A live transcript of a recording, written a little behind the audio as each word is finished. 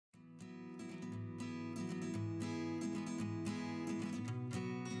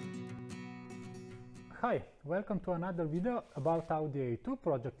Hi, welcome to another video about Audi A2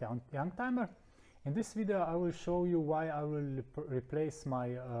 project Youngtimer. In this video I will show you why I will replace my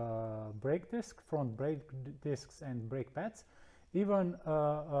brake disc, front brake discs and brake pads, even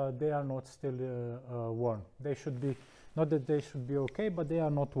they are not still worn. They should be, not that they should be okay, but they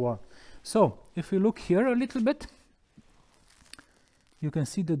are not worn. So if you look here a little bit, you can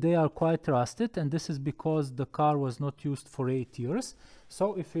see that they are quite rusted, and this is because the car was not used for 8 years.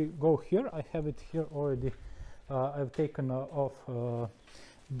 So if we go here, I have it here already. I've taken off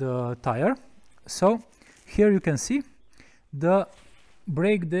the tire. So here you can see the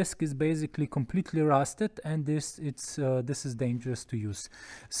brake disc is basically completely rusted, and this is dangerous to use.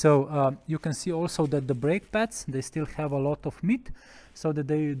 So you can see also that the brake pads, they still have a lot of meat, so that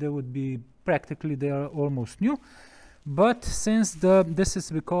they would be practically, they are almost new. But since this is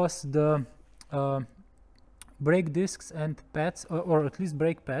because the brake discs and pads, or at least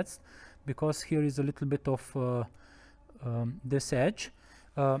brake pads, because here is a little bit of this edge,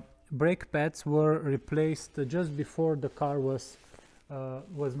 brake pads were replaced just before the car was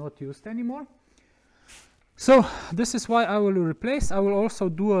not used anymore. So this is why I will replace. I will also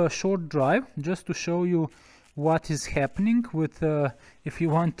do a short drive just to show you what is happening with if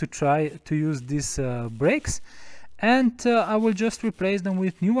you want to try to use these brakes. And I will just replace them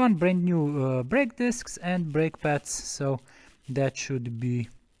with brand new brake discs and brake pads, so that should be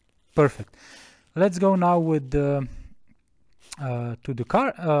perfect. Let's go now with the to the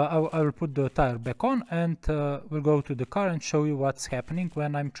car. I will put the tire back on, and we'll go to the car and show you what's happening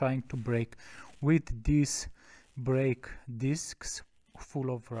when I'm trying to brake with these brake discs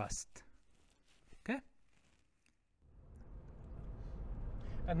full of rust. Okay.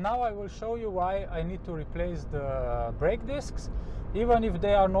 And now I will show you why I need to replace the brake discs, even if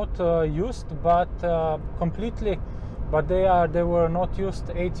they are not used, but completely. But they were not used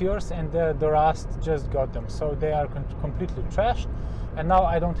 8 years, and the rust just got them. So they are completely trashed. And now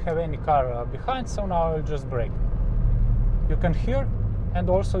I don't have any car behind, so now I'll just brake. You can hear, and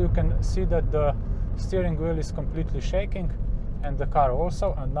also you can see that the steering wheel is completely shaking, and the car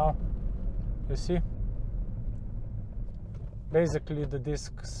also. And now you see, basically the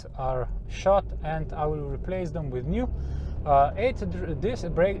discs are shot, and I will replace them with new 8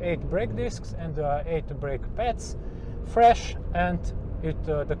 brake discs and 8 brake pads, fresh, and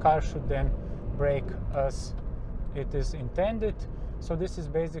the car should then brake as it is intended. So this is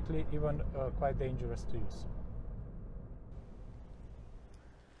basically even quite dangerous to use.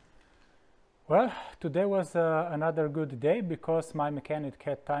 Well, today was another good day because my mechanic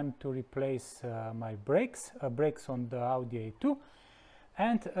had time to replace my brakes on the Audi A2,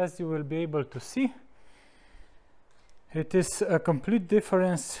 and as you will be able to see, it is a complete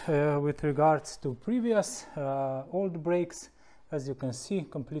difference with regards to previous old brakes. As you can see,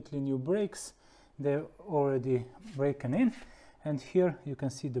 completely new brakes, they're already broken in, and here you can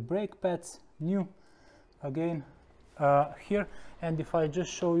see the brake pads, new again here. And if I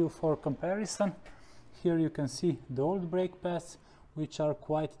just show you for comparison, here you can see the old brake pads, which are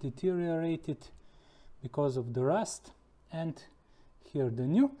quite deteriorated because of the rust, and here the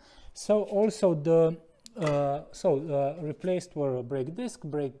new. So also the replaced were brake disc,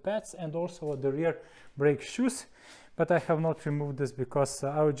 brake pads, and also the rear brake shoes. But I have not removed this because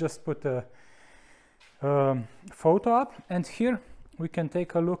I will just put a photo up, and here we can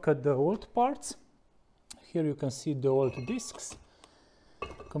take a look at the old parts. Here you can see the old discs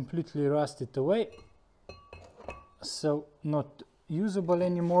completely rusted away, so not usable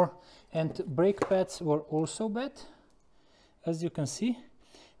anymore, and brake pads were also bad, as you can see.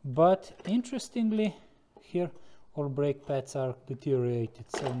 But interestingly, here all brake pads are deteriorated,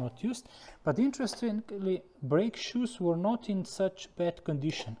 so not used. But interestingly, brake shoes were not in such bad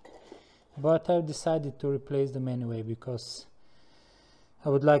condition, but I decided to replace them anyway because I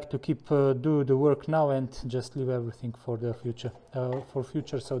would like to do the work now and just leave everything for the future,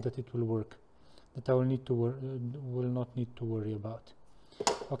 so that it will work, that I will not need to worry about.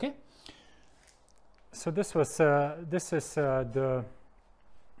 Okay. So this was the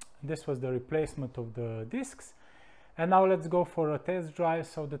replacement of the discs, and now let's go for a test drive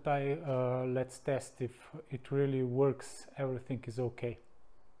so that let's test if it really works, everything is okay.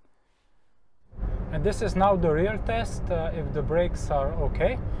 And this is now the real test, if the brakes are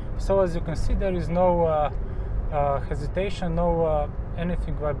okay. So as you can see, there is no hesitation, no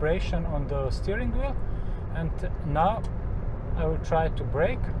anything vibration on the steering wheel. And now I will try to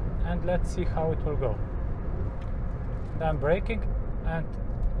brake, and let's see how it will go. And I'm braking, and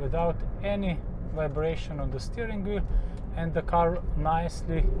without any vibration on the steering wheel, and the car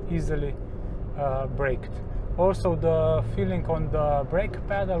nicely, easily braked. Also the feeling on the brake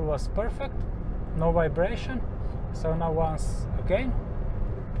pedal was perfect. no vibration. So now once again.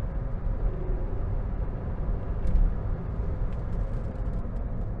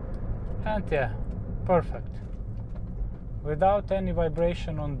 And yeah, perfect, without any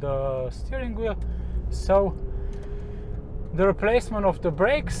vibration on the steering wheel. So the replacement of the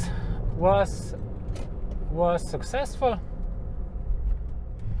brakes was successful.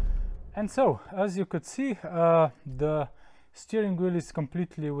 And so, as you could see, the steering wheel is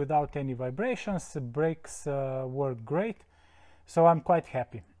completely without any vibrations. The brakes work great, so I'm quite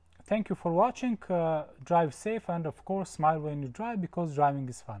happy. Thank you for watching. Drive safe, and of course smile when you drive, because driving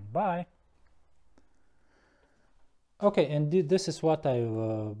is fun. Bye. Okay, and this is what I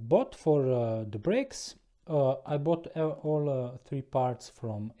bought for the brakes. I bought all 3 parts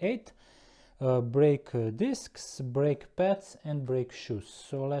from 8. Brake discs, brake pads, and brake shoes.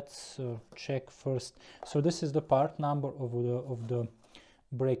 So let's check first. So this is the part number of the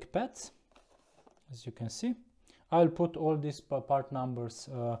brake pads, as you can see. I'll put all these part numbers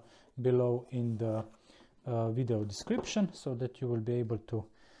below in the video description, so that you will be able to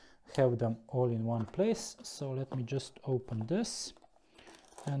have them all in one place. So let me just open this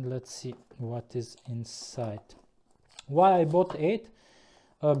and let's see what is inside. Why I bought 8?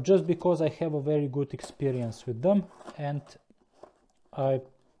 Just because I have a very good experience with them, and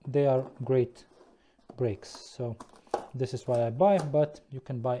they are great brakes. So this is why I buy, but you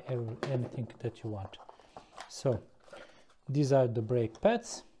can buy anything that you want. So these are the brake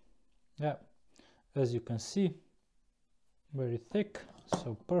pads. Yeah, as you can see, very thick,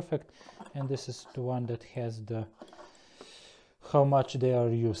 so perfect. And this is the one that has the how much they are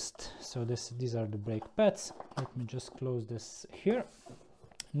used. So these are the brake pads. Let me just close this here.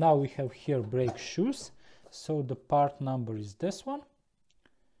 Now we have here brake shoes. So the part number is this one.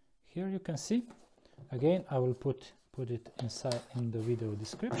 Here you can see. Again, I will put it inside in the video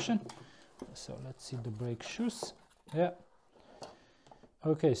description. So let's see the brake shoes. Yeah.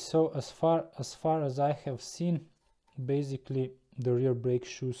 Okay, so as far as I have seen, basically the rear brake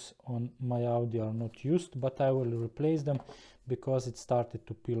shoes on my Audi are not used, but I will replace them because it started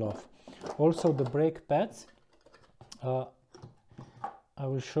to peel off. Also the brake pads, I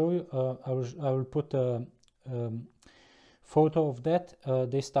will show you, I will put a photo of that.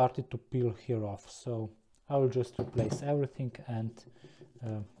 They started to peel here off, so I will just replace everything, and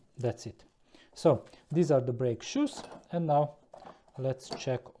that's it. So these are the brake shoes, and now let's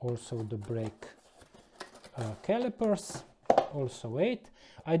check also the brake calipers, also 8.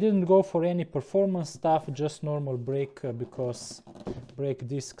 I didn't go for any performance stuff, just normal brake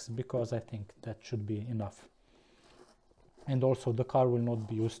discs, because I think that should be enough. And also the car will not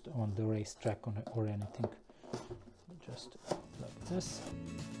be used on the racetrack or anything. Just like this.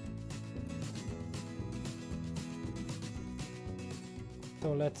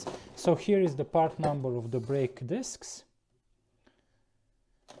 So here is the part number of the brake discs.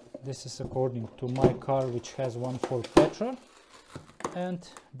 This is according to my car, which has 1.4 petrol, and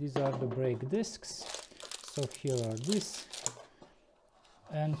these are the brake discs. So here are these,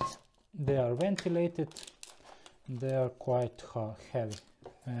 and they are ventilated. They are quite heavy.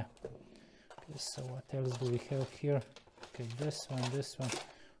 Okay, so what else do we have here? Okay, this one.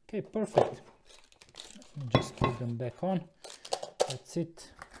 Okay, perfect. Let me just put them back on. That's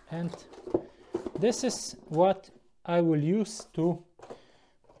it. And this is what I will use to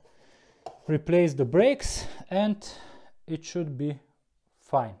replace the brakes, and it should be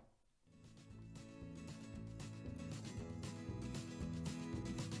fine.